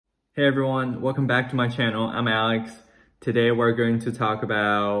Hey everyone, welcome back to my channel. I'm Alex. Today we're going to talk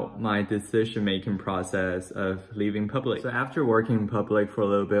about my decision-making process of leaving public. So after working in public for a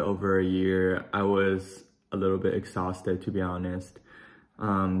little bit over a year, I was a little bit exhausted, to be honest.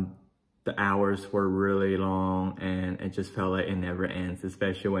 The hours were really long and it just felt like it never ends,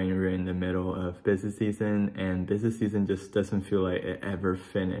 especially when you're in the middle of busy season, and busy season just doesn't feel like it ever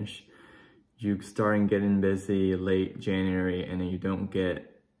finished. You start getting busy late January and then you don't get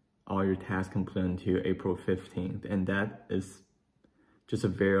all your tasks complete until April 15th. And that is just a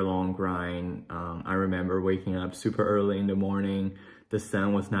very long grind. I remember waking up super early in the morning. The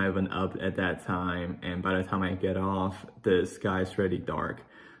sun was not even up at that time. And by the time I get off, the sky's already dark.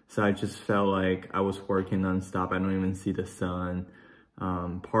 So I just felt like I was working nonstop. I don't even see the sun.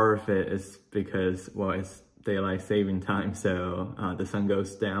 Part of it is because, well, it's daylight saving time. So the sun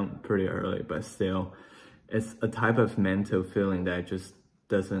goes down pretty early, but still, it's a type of mental feeling that just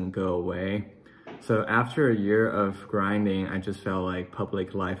doesn't go away. So after a year of grinding, I just felt like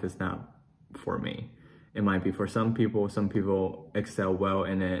public life is not for me. It might be for some people excel well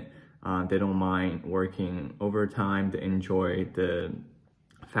in it. They don't mind working overtime, they enjoy the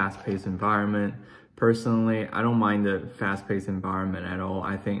fast-paced environment. Personally, I don't mind the fast-paced environment at all.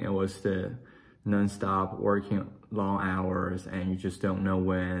 I think it was the non-stop working long hours and you just don't know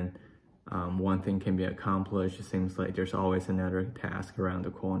when one thing can be accomplished. It seems like there's always another task around the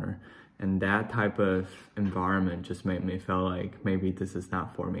corner. And that type of environment just made me feel like maybe this is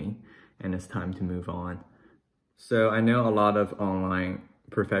not for me and it's time to move on. So I know a lot of online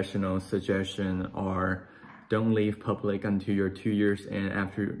professional suggestions are don't leave public until you're 2 years in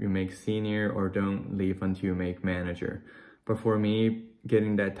after you make senior, or don't leave until you make manager. But for me,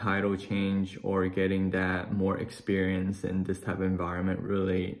 getting that title change or getting that more experience in this type of environment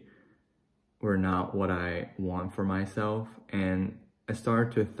really were not what I want for myself. And I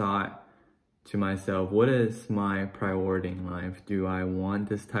started to thought to myself, what is my priority in life? Do I want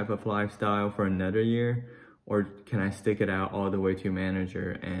this type of lifestyle for another year? Or can I stick it out all the way to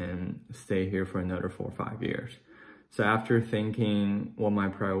manager and stay here for another 4 or 5 years? So after thinking what my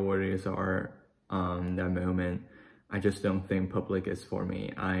priorities are that moment, I just don't think public is for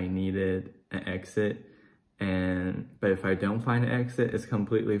me. I needed an exit. But if I don't find an exit, it's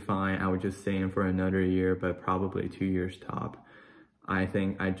completely fine. I would just stay in for another year, but probably 2 years top. I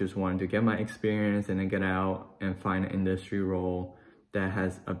think I just wanted to get my experience and then get out and find an industry role that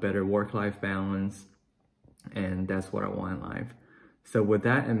has a better work-life balance. And that's what I want in life. So with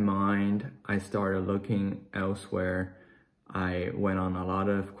that in mind, I started looking elsewhere. I went on a lot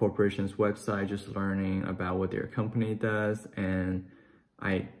of corporations' websites, just learning about what their company does. And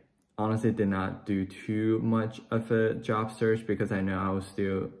I honestly did not do too much of a job search because I know I was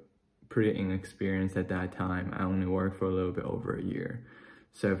still pretty inexperienced at that time. I only worked for a little bit over a year.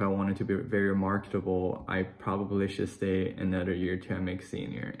 So if I wanted to be very marketable, I probably should stay another year till I make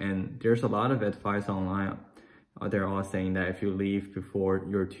senior. And there's a lot of advice online. They're all saying that if you leave before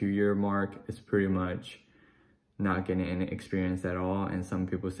your 2-year mark, it's pretty much not getting any experience at all. And some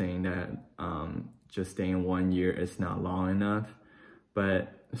people saying that just staying 1 year is not long enough.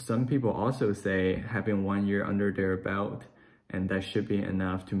 But some people also say having 1 year under their belt and that should be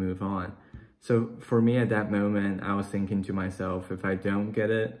enough to move on. So for me at that moment, I was thinking to myself, if I don't get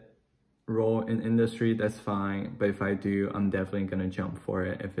a role in industry, that's fine. But if I do, I'm definitely gonna jump for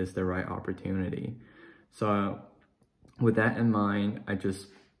it if it's the right opportunity. So with that in mind, I just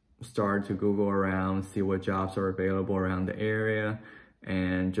started to Google around, see what jobs are available around the area,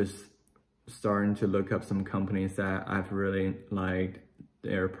 and just starting to look up some companies that I've really liked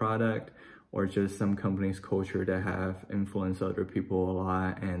their product, or just some companies' culture that have influenced other people a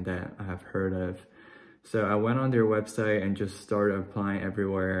lot and that I have heard of. So I went on their website and just started applying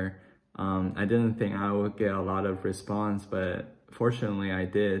everywhere. I didn't think I would get a lot of response, but fortunately I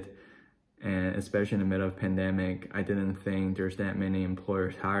did. And especially in the middle of pandemic, I didn't think there's that many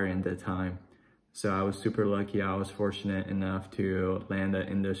employers hiring at the time. So I was super lucky. I was fortunate enough to land an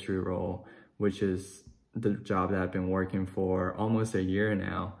industry role, which is the job that I've been working for almost a year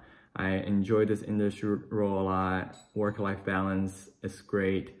now. I enjoy this industry role a lot. Work-life balance is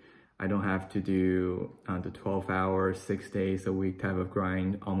great. I don't have to do the 12 hours, 6 days a week type of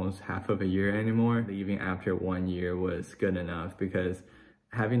grind almost half of a year anymore. Leaving after 1 year was good enough because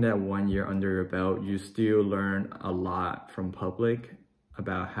having that 1 year under your belt, you still learn a lot from public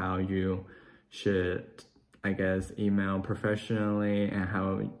about how you should, I guess, email professionally and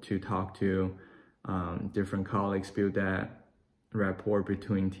how to talk to different colleagues, build that rapport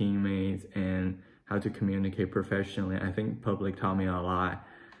between teammates, and how to communicate professionally. I think public taught me a lot.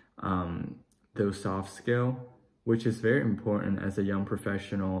 Those soft skills which is very important as a young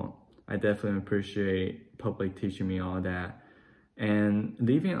professional. I definitely appreciate public teaching me all that. And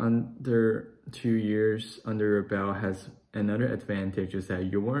leaving under 2 years under your belt has another advantage, is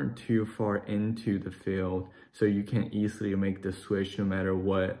that you weren't too far into the field, so you can easily make the switch no matter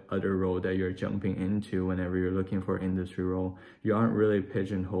what other role that you're jumping into. Whenever you're looking for industry role, you aren't really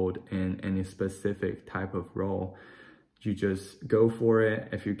pigeonholed in any specific type of role. You just go for it.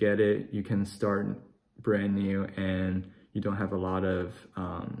 If you get it, you can start brand new, and you don't have a lot of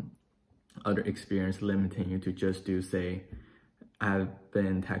other experience limiting you to just do, say, I've been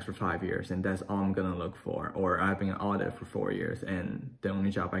in tax for 5 years and that's all I'm gonna look for, or I've been in audit for 4 years and the only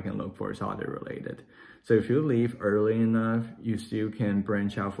job I can look for is audit related. So if you leave early enough, you still can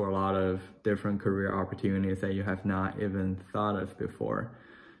branch out for a lot of different career opportunities that you have not even thought of before.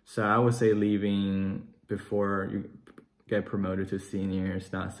 So I would say leaving before you get promoted to senior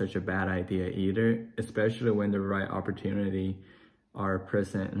is not such a bad idea either, especially when the right opportunity are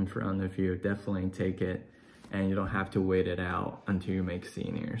present in front of you. Definitely take it, and you don't have to wait it out until you make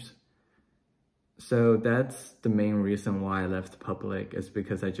seniors. So that's the main reason why I left public, is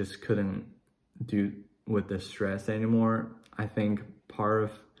because I just couldn't do with the stress anymore. I think part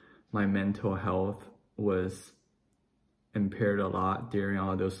of my mental health was impaired a lot during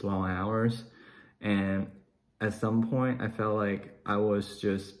all those long hours. And at some point I felt like I was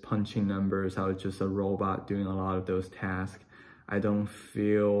just punching numbers. I was just a robot doing a lot of those tasks. I don't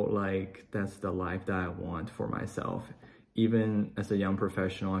feel like that's the life that I want for myself. Even as a young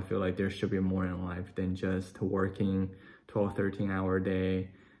professional, I feel like there should be more in life than just working 12, 13-hour day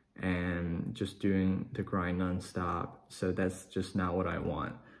and just doing the grind nonstop. So that's just not what I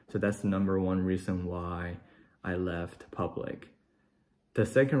want. So that's the number one reason why I left public. The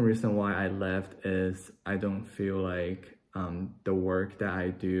second reason why I left is I don't feel like the work that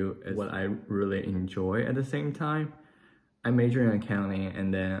I do is what I really enjoy at the same time. I majored in accounting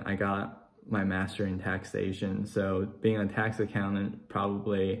and then I got my master in taxation. So being a tax accountant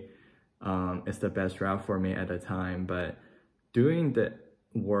probably is the best route for me at the time. But doing the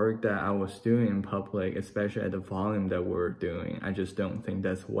work that I was doing in public, especially at the volume that we're doing, I just don't think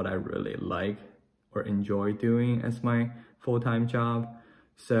that's what I really like or enjoy doing as my full-time job.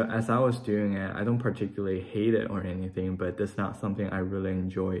 So as I was doing it, I don't particularly hate it or anything, but that's not something I really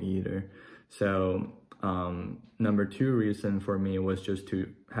enjoy either. So number two reason for me was just to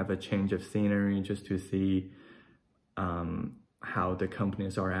have a change of scenery, just to see how the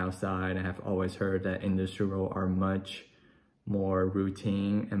companies are outside. I have always heard that industry roles are much more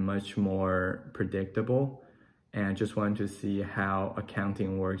routine and much more predictable. And I just wanted to see how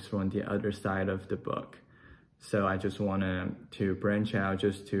accounting works from the other side of the book. So I just wanted to branch out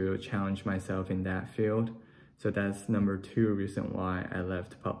just to challenge myself in that field. So that's number two reason why I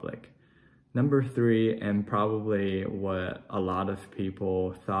left public. Number three, and probably what a lot of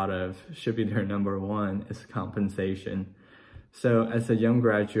people thought of should be their number one, is compensation. So as a young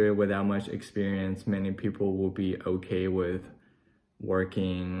graduate without much experience, many people will be okay with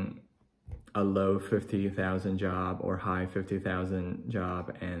working a low 50,000 job or high 50,000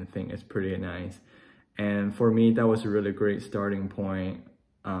 job and think it's pretty nice. And for me, that was a really great starting point.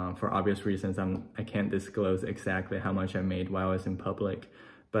 For obvious reasons, I can't disclose exactly how much I made while I was in public.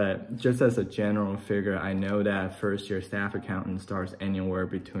 But just as a general figure, I know that first-year staff accountant starts anywhere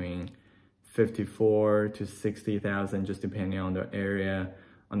between 54 to 60,000, just depending on the area.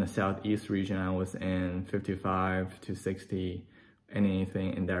 On the Southeast region I was in, 55 to 60,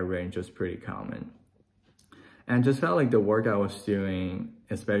 anything in that range was pretty common. And I just felt like the work I was doing,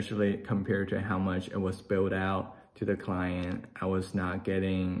 especially compared to how much it was billed out to the client, I was not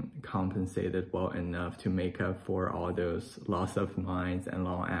getting compensated well enough to make up for all those loss of minds and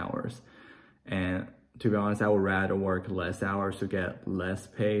long hours. And to be honest, I would rather work less hours to get less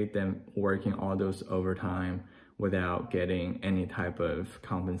paid than working all those overtime without getting any type of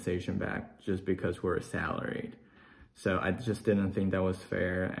compensation back just because we're salaried. So I just didn't think that was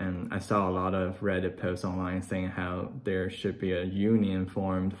fair. And I saw a lot of Reddit posts online saying how there should be a union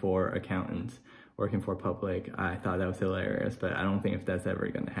formed for accountants working for public. I thought that was hilarious, but I don't think if that's ever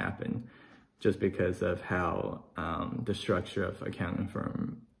going to happen, just because of how the structure of accounting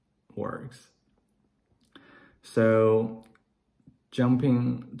firm works. So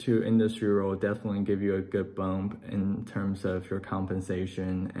jumping to industry role definitely give you a good bump in terms of your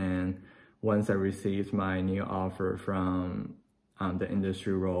compensation. And once I received my new offer from the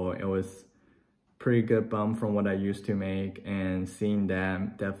industry role, it was pretty good bump from what I used to make, and seeing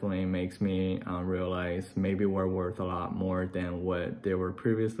that definitely makes me realize maybe we're worth a lot more than what they were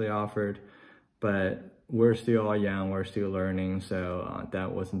previously offered. But we're still all young, we're still learning, so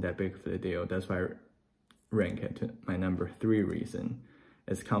that wasn't that big of a deal. That's why rank it to my number 3 reason.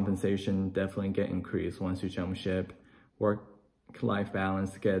 Is compensation definitely get increased once you jump ship. Work-life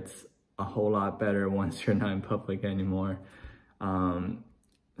balance gets a whole lot better once you're not in public anymore.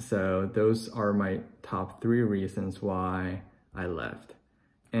 So those are my top 3 reasons why I left.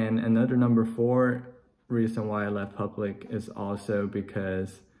 And another number 4 reason why I left public is also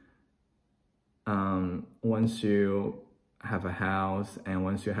because once you have a house and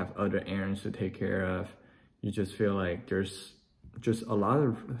once you have other errands to take care of, you just feel like there's just a lot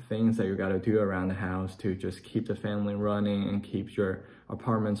of things that you got to do around the house to just keep the family running and keep your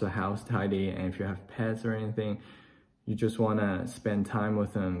apartments or house tidy. And if you have pets or anything, you just want to spend time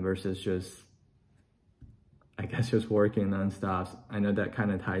with them versus just, I guess, just working nonstop. I know that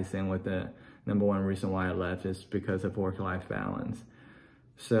kind of ties in with the number 1 reason why I left is because of work-life balance.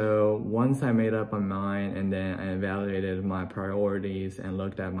 So once I made up my mind and then I evaluated my priorities and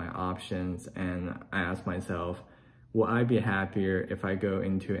looked at my options, and I asked myself, will I be happier if I go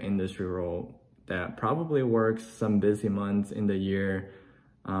into an industry role that probably works some busy months in the year,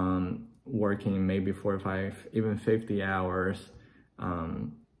 working maybe 45, even 50 hours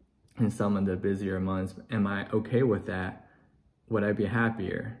in some of the busier months? Am I okay with that? Would I be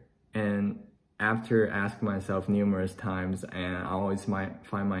happier? And after asking myself numerous times, and I always might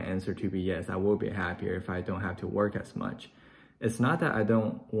find my answer to be yes, I will be happier if I don't have to work as much. It's not that I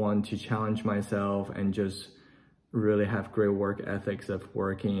don't want to challenge myself and just really have great work ethics of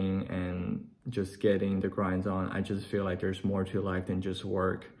working and just getting the grinds on. I just feel like there's more to life than just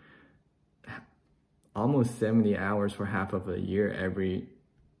work almost 70 hours for half of a year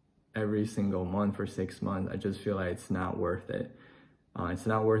every single month for 6 months. I just feel like it's not worth it. It's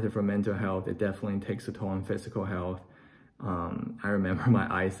not worth it for mental health. It definitely takes a toll on physical health. I remember my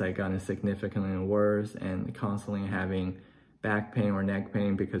eyesight gotten significantly worse and constantly having back pain or neck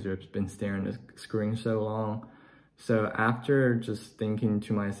pain because I've been staring at the screen so long. So after just thinking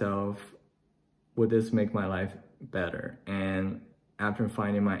to myself, would this make my life better? And after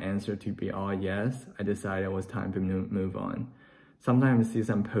finding my answer to be all yes, I decided it was time to move on. Sometimes I see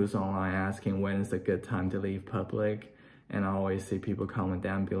some posts online asking when is a good time to leave public, and I always see people comment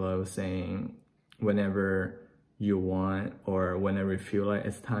down below saying whenever you want or whenever you feel like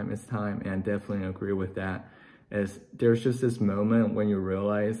it's time, and I definitely agree with that. There's just this moment when you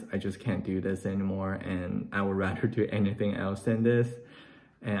realize I just can't do this anymore and I would rather do anything else than this.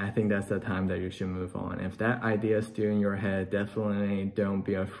 And I think that's the time that you should move on. If that idea is still in your head, definitely don't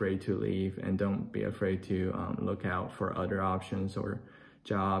be afraid to leave and don't be afraid to look out for other options or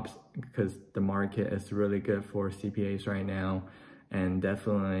jobs, because the market is really good for CPAs right now. And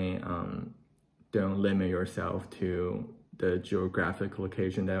definitely don't limit yourself to the geographic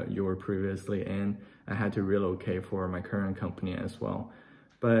location that you were previously in. I had to relocate for my current company as well.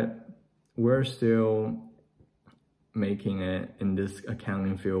 But we're still making it in this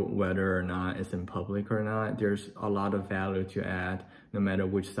accounting field, whether or not it's in public or not. There's a lot of value to add, no matter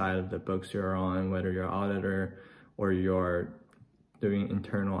which side of the books you're on, whether you're an auditor or you're doing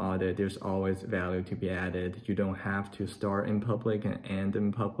internal audit, there's always value to be added. You don't have to start in public and end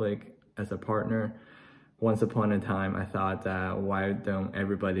in public as a partner. Once upon a time, I thought that why don't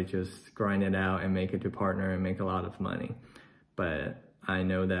everybody just grind it out and make it to partner and make a lot of money? But I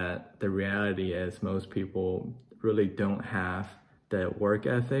know that the reality is most people really don't have the work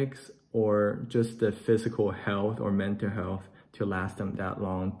ethics or just the physical health or mental health to last them that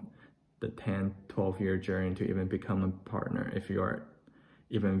long, the 10, 12-year journey to even become a partner if you are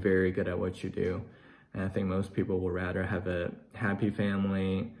even very good at what you do. And I think most people would rather have a happy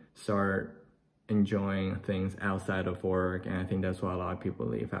family, start enjoying things outside of work, and I think that's why a lot of people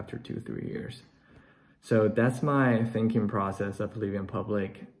leave after 2-3 years. So that's my thinking process of leaving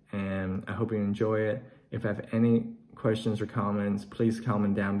public, and I hope you enjoy it. If you have any questions or comments, please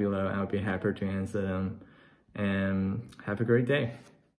comment down below. I'll be happy to answer them. And have a great day.